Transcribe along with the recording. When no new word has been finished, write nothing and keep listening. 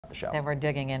the show. Then we're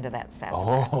digging into that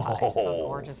sassafras pie. How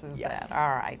gorgeous is that?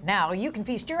 All right. Now, you can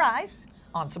feast your eyes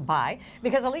on some pie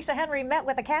because Elisa Henry met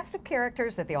with a cast of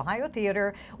characters at the Ohio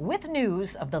Theater with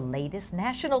news of the latest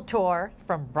national tour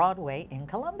from Broadway in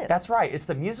Columbus. That's right. It's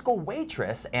the musical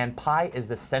Waitress, and pie is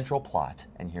the central plot.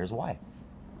 And here's why.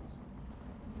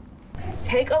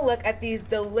 Take a look at these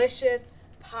delicious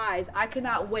pies. I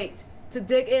cannot wait to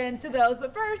dig into those.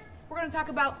 But first, we're going to talk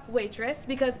about Waitress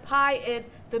because pie is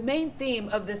the main theme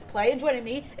of this play. And joining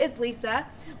me is Lisa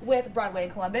with Broadway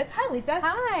in Columbus. Hi, Lisa.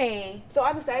 Hi. So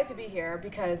I'm excited to be here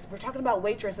because we're talking about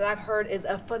Waitress that I've heard is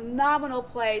a phenomenal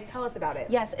play. Tell us about it.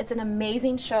 Yes, it's an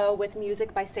amazing show with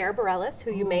music by Sarah Bareilles,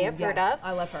 who you may have heard of.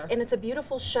 I love her. And it's a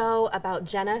beautiful show about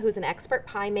Jenna, who's an expert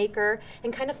pie maker,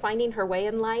 and kind of finding her way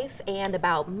in life, and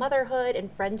about motherhood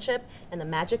and friendship and the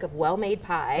magic of well-made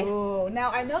pie. Oh,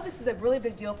 now I know this is a really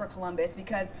big deal for Columbus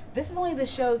because this is only the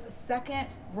show's second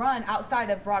run outside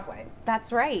of Broadway.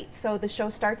 That's right. So the show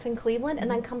starts in Cleveland and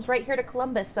then comes right here to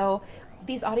Columbus. So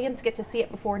these audiences get to see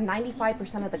it before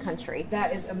 95% of the country.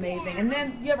 That is amazing. And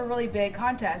then you have a really big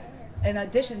contest in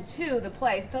addition to the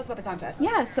play. So tell us about the contest.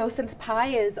 Yeah, so since pie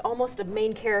is almost a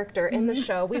main character in the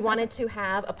show, we wanted to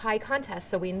have a pie contest.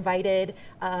 So we invited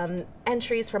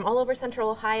entries from all over Central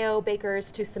Ohio,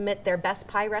 bakers, to submit their best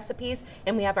pie recipes.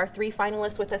 And we have our 3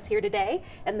 finalists with us here today.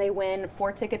 And they win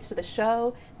 4 tickets to the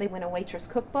show, they win a Waitress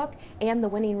cookbook, and the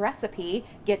winning recipe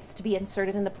gets to be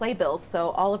inserted in the playbills.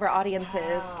 So all of our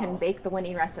audiences can bake the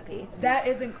winning recipe. That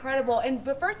is incredible.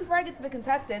 But first, before I get to the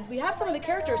contestants, we have some of the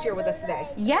characters here with us today.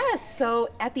 Yes. So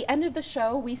at the end of the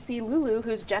show, we see Lulu,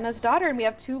 who's Jenna's daughter, and we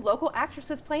have 2 local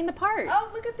actresses playing the part. Oh,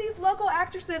 look at these local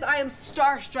actresses. I am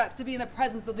starstruck to be in the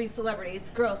presence of these celebrities.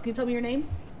 Girls, can you tell me your name?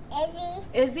 Izzy.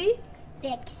 Izzy?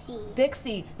 Bixie.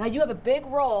 Bixie. Now you have a big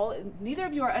role. Neither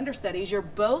of you are understudies. You're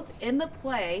both in the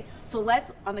play. So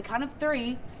let's, on the count of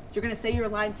 3, you're going to say your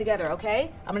line together,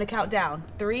 okay? I'm going to count down.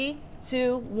 3,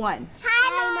 2, 1.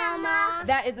 Hi, Mama.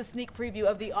 That is a sneak preview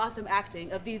of the awesome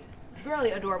acting of these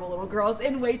really adorable little girls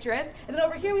in Waitress. And then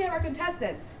over here we have our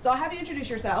contestants. So I'll have you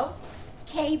introduce yourselves.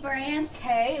 Kay Brandt.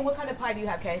 Kay, and what kind of pie do you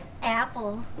have, Kay?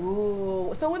 Apple.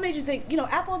 Ooh, so what made you think,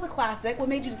 apple is a classic. What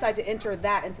made you decide to enter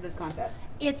that into this contest?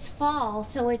 It's fall,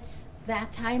 so it's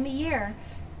that time of year.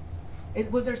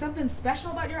 Was there something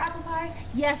special about your apple pie?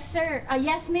 Yes, sir.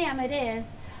 Yes, ma'am, it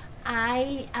is.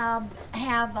 I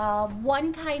have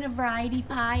one kind of variety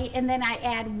pie, and then I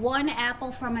add 1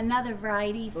 apple from another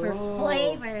variety for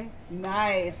flavor.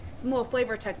 Nice. Some little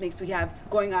flavor techniques we have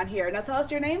going on here. Now tell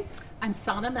us your name. I'm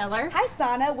Sana Miller. Hi,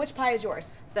 Sana. Which pie is yours?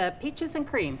 The peaches and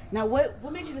cream. Now,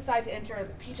 what made you decide to enter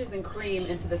the peaches and cream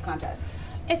into this contest?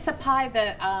 It's a pie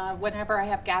that whenever I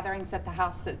have gatherings at the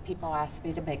house that people ask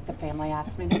me to make, the family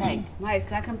asks me to make. Nice.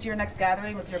 Can I come to your next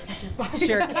gathering with your peaches pie?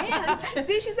 Sure can.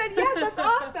 See, she said yes. That's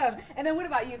awesome. And then what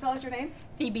about you? Tell us your name.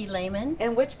 Phoebe Lehman.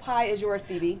 And which pie is yours,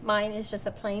 Phoebe? Mine is just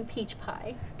a plain peach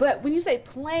pie. But when you say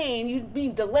plain, you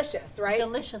mean delicious, right?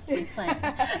 Deliciously plain.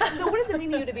 So what does it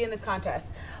mean to you to be in this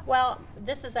contest? Well,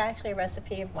 this is actually a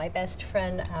recipe of my best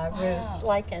friend, Ruth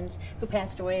Likens, who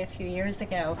passed away a few years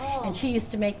ago. And she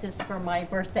used to make this for my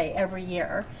birthday every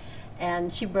year.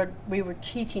 And we were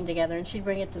teaching together, and she'd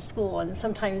bring it to school, and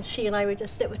sometimes she and I would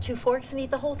just sit with 2 forks and eat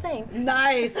the whole thing.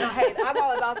 Nice. Hey, I'm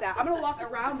all about that. I'm going to walk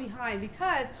around behind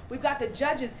because we've got the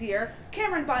judges here.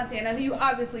 Cameron Fontana, who you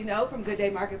obviously know from Good Day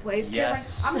Marketplace.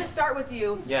 Yes. Cameron, I'm going to start with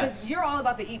you because you're all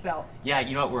about the eat belt. Yeah,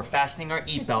 you know what? We're fastening our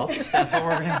eat belts. That's what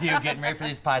we're going to do, getting ready for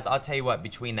these pies. I'll tell you what,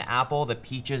 between the apple, the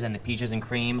peaches, and the peaches and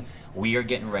cream, we are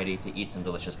getting ready to eat some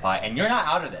delicious pie. And you're not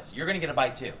out of this. You're going to get a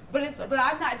bite, too. But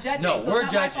I'm not judging. No, so we're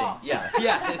it's not my judging. fault.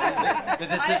 Yeah. The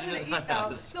decision is not though.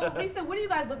 ours. So, Lisa, what are you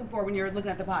guys looking for when you're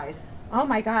looking at the pies? Oh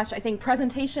my gosh, I think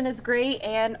presentation is great,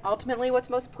 and ultimately what's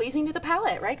most pleasing to the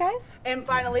palate, right guys? And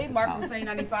finally, Mark from Sunny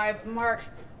 95. Mark,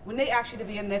 when they asked you to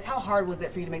be in this, how hard was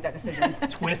it for you to make that decision?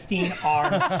 Twisting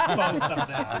arms, both of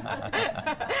them.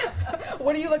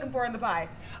 What are you looking for in the pie?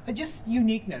 Just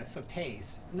uniqueness of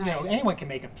taste. Nice. Anyone can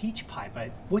make a peach pie, but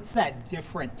what's that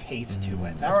different taste to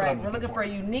it? That's All what right, I'm we're looking for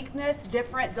uniqueness,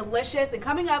 different, delicious, and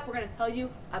coming up, we're going to tell you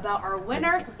about our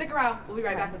winner. So stick around. We'll be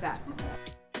right back with that.